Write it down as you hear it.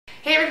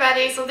Hey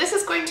everybody, so this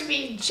is going to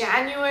be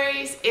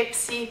January's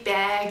Ipsy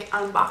bag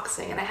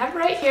unboxing, and I have it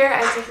right here.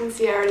 As you can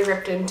see, I already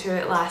ripped into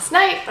it last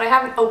night, but I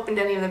haven't opened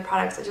any of the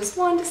products. I just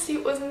wanted to see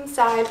what was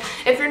inside.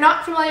 If you're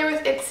not familiar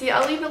with Ipsy,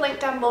 I'll leave a link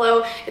down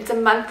below. It's a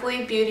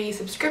monthly beauty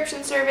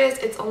subscription service.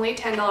 It's only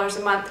 $10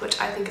 a month,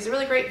 which I think is a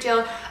really great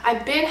deal.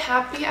 I've been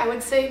happy, I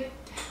would say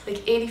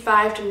like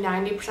 85 to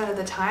 90% of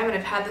the time, and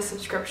I've had the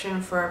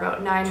subscription for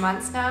about 9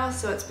 months now,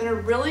 so it's been a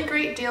really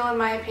great deal in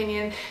my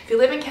opinion. If you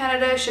live in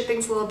Canada,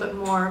 shipping's a little bit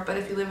more, but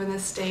if you live in the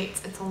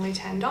States, it's only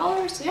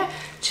 $10. So yeah,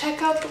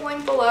 check out the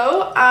link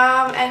below.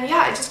 And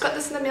yeah, I just got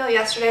this in the mail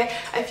yesterday.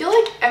 I feel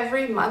like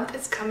every month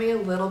it's coming a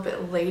little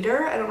bit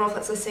later. I don't know if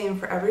that's the same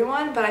for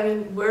everyone, but I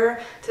mean,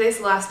 today's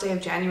the last day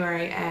of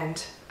January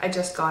and I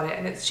just got it,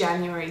 and it's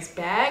January's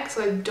bag,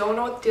 so I don't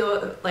know what the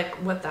deal, like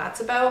what that's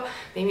about.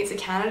 Maybe it's a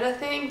Canada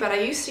thing, but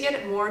I used to get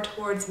it more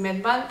towards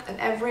mid-month, and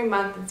every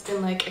month it's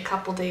been like a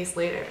couple days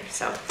later.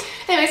 So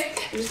anyways,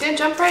 I'm just gonna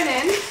jump right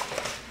in.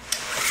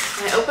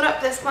 When I open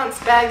up this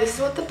month's bag, this is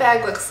what the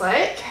bag looks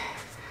like.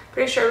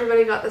 Pretty sure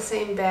everybody got the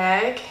same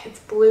bag. It's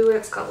blue and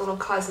it's got little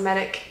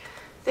cosmetic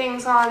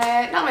things on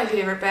it. Not my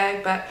favorite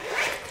bag, but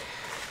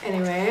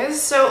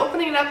anyways. So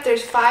opening it up,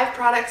 there's 5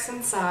 products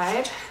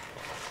inside.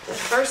 The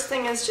first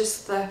thing is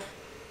just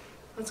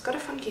it's got a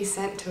funky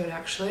scent to it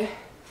actually,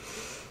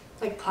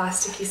 like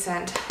plasticky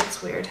scent.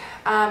 It's weird.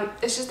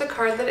 It's just the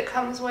card that it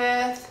comes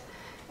with,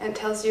 and it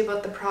tells you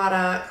about the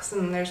products,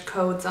 and there's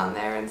codes on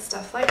there and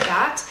stuff like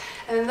that.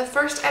 And then the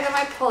first item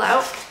I pull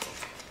out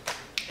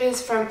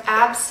is from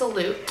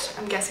Absolute.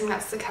 I'm guessing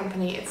that's the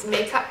company. It's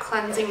makeup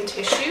cleansing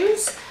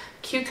tissues,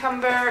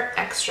 cucumber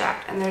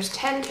extract, and there's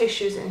 10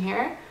 tissues in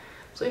here.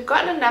 So we've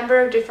gotten a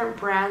number of different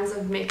brands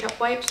of makeup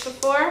wipes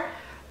before.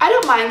 I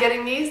don't mind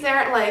getting these. They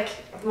aren't like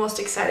the most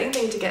exciting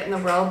thing to get in the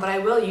world, but I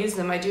will use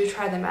them. I do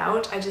try them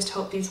out. I just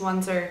hope these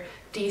ones are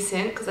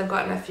decent because I've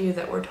gotten a few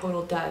that were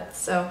total duds.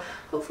 So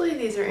hopefully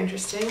these are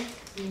interesting.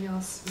 Maybe I'll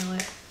smell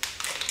it.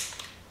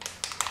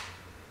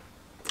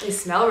 They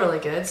smell really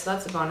good, so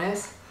that's a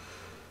bonus.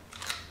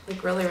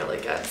 Like really,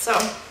 really good. So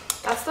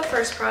that's the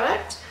first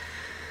product.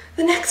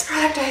 The next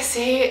product I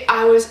see,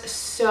 I was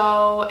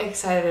so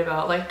excited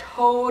about, like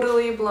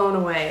totally blown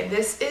away.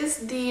 This is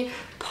the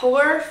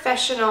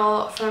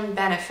Professional from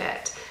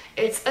Benefit.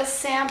 It's a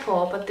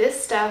sample, but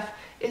this stuff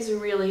is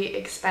really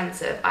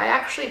expensive. I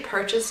actually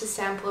purchased a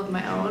sample of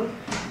my own.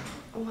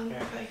 I wonder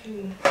if I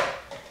can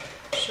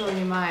show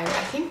you mine.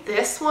 I think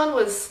this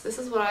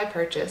is what I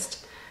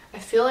purchased. I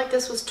feel like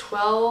this was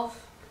 $12,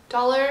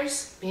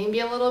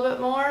 maybe a little bit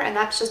more, and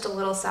that's just a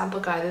little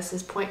sample guide. This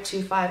is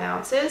 0.25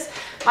 ounces.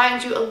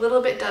 Mind you, a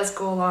little bit does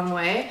go a long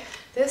way.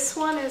 This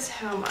one is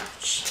how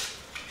much?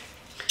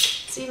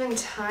 It's even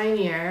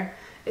tinier.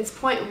 It's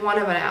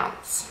 0.1 of an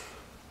ounce.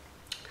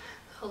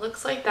 So it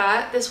looks like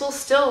that. This will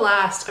still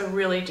last a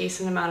really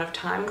decent amount of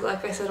time.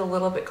 Like I said, a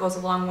little bit goes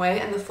a long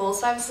way, and the full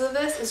size of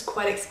this is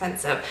quite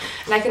expensive.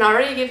 And I can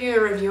already give you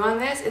a review on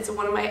this. It's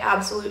one of my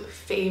absolute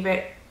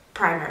favorite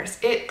primers.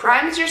 It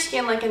primes your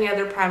skin like any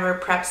other primer,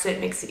 preps it,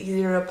 makes it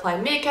easier to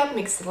apply makeup,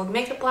 makes the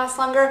makeup last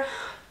longer.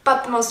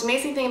 But the most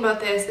amazing thing about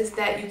this is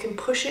that you can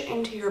push it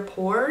into your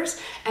pores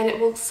and it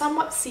will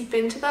somewhat seep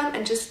into them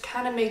and just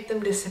kind of make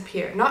them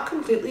disappear. Not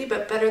completely,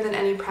 but better than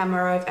any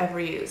primer I've ever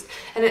used.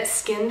 And it's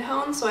skin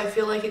tone, so I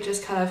feel like it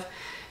just kind of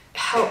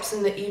helps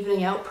in the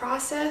evening out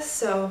process.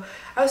 So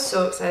I was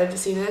so excited to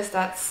see this.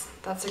 That's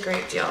a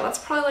great deal. That's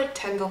probably like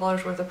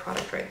 $10 worth of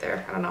product right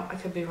there. I don't know, I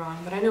could be wrong,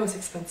 but I know it's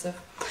expensive.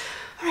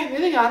 All right,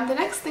 moving on. The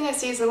next thing I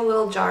see is in a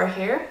little jar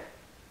here.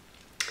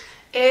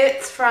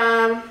 It's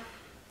from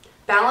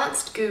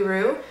Balanced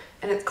Guru,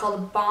 and it's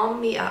called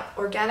Balm Me Up,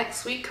 Organic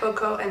Sweet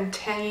Cocoa and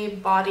Tangy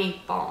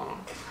Body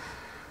Balm.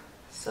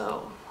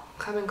 So,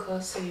 coming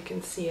close so you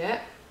can see it.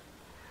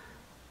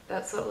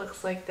 That's what it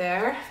looks like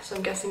there. So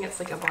I'm guessing it's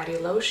like a body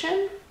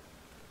lotion.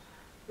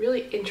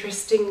 Really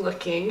interesting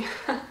looking.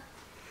 It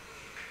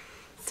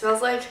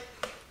smells like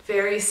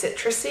very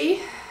citrusy.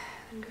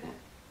 I'm gonna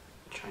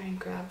try and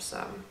grab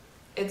some.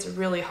 It's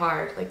really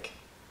hard. Like,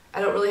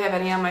 I don't really have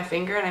any on my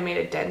finger, and I made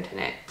a dent in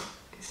it.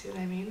 You see what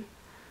I mean?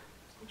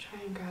 I'll try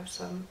and grab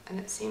some, and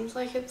it seems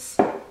like it's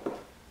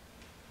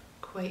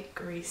quite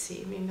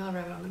greasy. Maybe I'll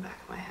rub it on the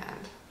back of my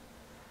hand.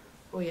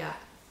 Oh yeah,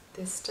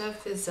 this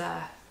stuff is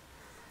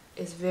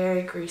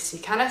very greasy.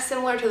 Kind of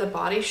similar to the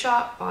Body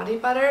Shop body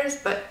butters,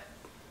 but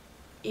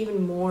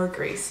even more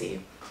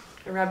greasy.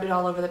 I rubbed it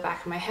all over the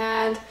back of my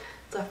hand.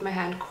 It left my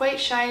hand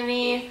quite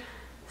shiny.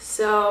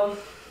 So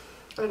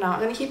I don't know, I'm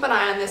gonna keep an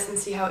eye on this and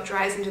see how it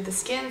dries into the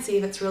skin, see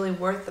if it's really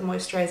worth the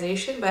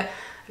moisturization, but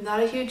I'm not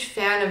a huge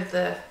fan of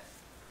the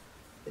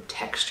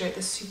texture,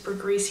 the super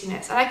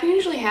greasiness. And I can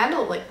usually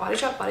handle like Body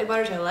Shop body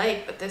butters I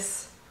like, but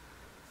this,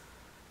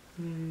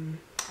 I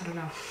don't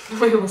know,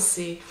 we will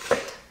see.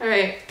 All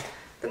right,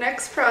 the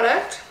next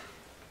product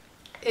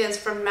is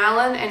from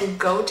Malin and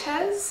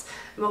Gotez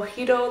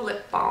Mojito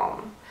Lip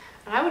Balm.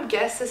 And I would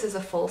guess this is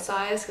a full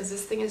size because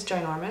this thing is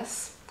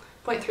ginormous,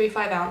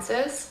 0.35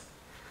 ounces.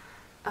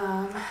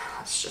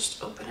 Let's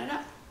just open it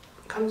up.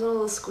 It comes in a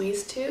little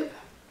squeeze tube.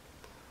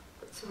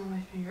 Put some on my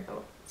finger.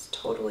 Oh, It's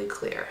totally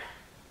clear.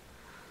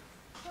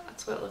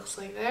 That's what it looks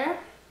like there.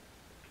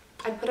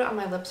 I'd put it on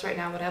my lips right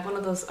now, but I have one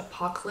of those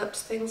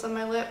apocalypse things on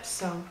my lips,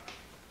 so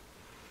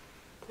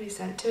I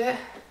sent to it.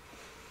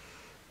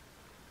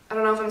 I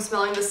don't know if I'm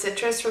smelling the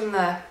citrus from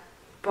the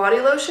body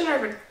lotion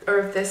or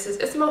if this is,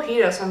 it's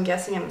mojito, so I'm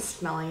guessing I'm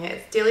smelling it.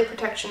 It's daily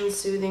protection,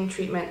 soothing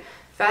treatment,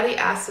 fatty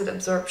acid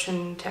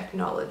absorption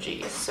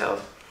technology.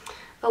 So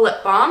the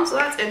lip balm, so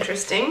that's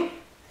interesting.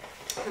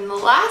 And the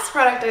last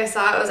product I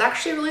saw, I was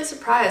actually really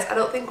surprised. I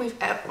don't think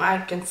I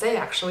can say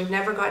actually, we've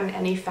never gotten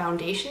any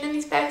foundation in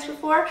these bags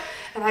before.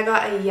 And I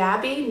got a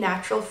Yabby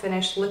Natural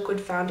Finish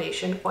Liquid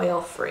Foundation,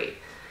 oil-free.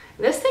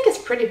 This thing is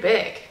pretty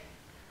big.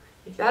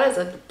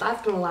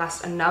 That's gonna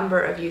last a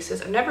number of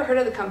uses. I've never heard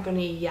of the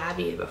company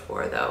Yabby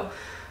before though.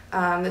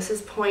 This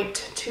is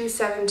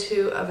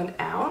 0.272 of an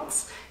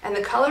ounce, and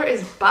the color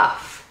is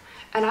buff.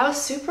 And I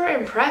was super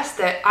impressed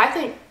that I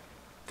think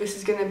this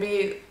is gonna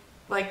be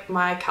like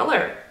my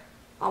color.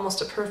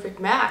 Almost a perfect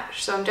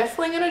match. So I'm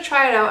definitely going to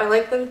try it out. I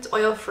like that it's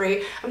oil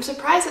free. I'm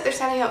surprised that they're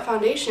sending out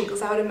foundation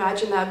because I would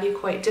imagine that would be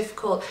quite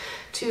difficult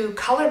to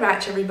color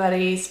match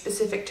everybody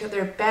specific to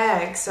their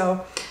bag.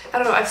 So I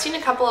don't know. I've seen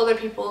a couple other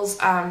people's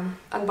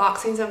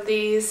unboxings of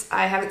these.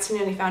 I haven't seen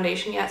any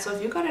foundation yet. So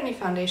if you got any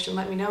foundation,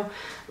 let me know.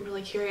 I'm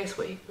really curious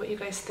what you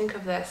guys think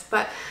of this.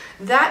 But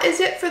that is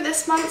it for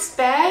this month's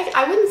bag.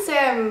 I wouldn't say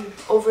I'm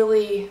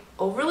overly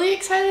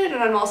excited,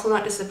 and I'm also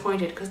not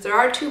disappointed because there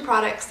are two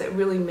products that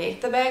really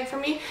make the bag for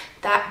me,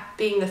 that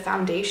being the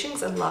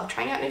foundations. I love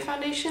trying out new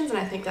foundations and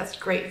I think that's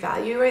great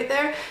value right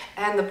there,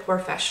 and the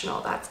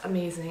Professional. That's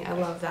amazing. I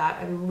love that.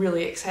 I'm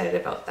really excited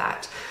about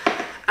that.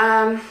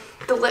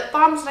 The lip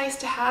balm's nice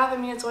to have. I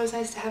mean, it's always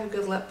nice to have a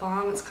good lip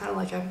balm. It's kind of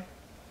like a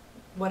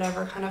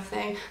whatever kind of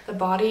thing. The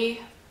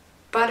body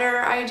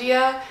butter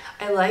idea,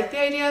 I like the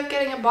idea of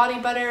getting a body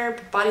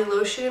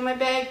lotion in my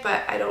bag,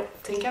 but I don't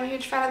think I'm a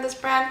huge fan of this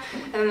brand.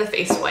 And then the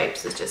face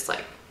wipes is just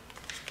like,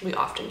 we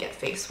often get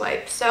face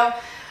wipes. So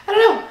I don't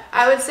know,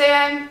 I would say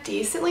I'm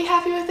decently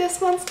happy with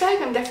this month's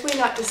bag. I'm definitely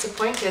not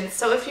disappointed.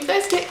 So if you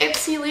guys get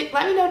Ipsy,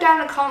 let me know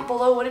down in a comment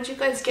below, what did you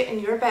guys get in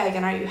your bag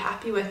and are you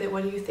happy with it?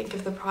 What do you think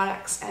of the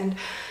products? And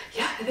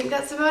yeah, I think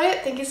that's about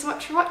it. Thank you so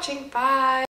much for watching. Bye.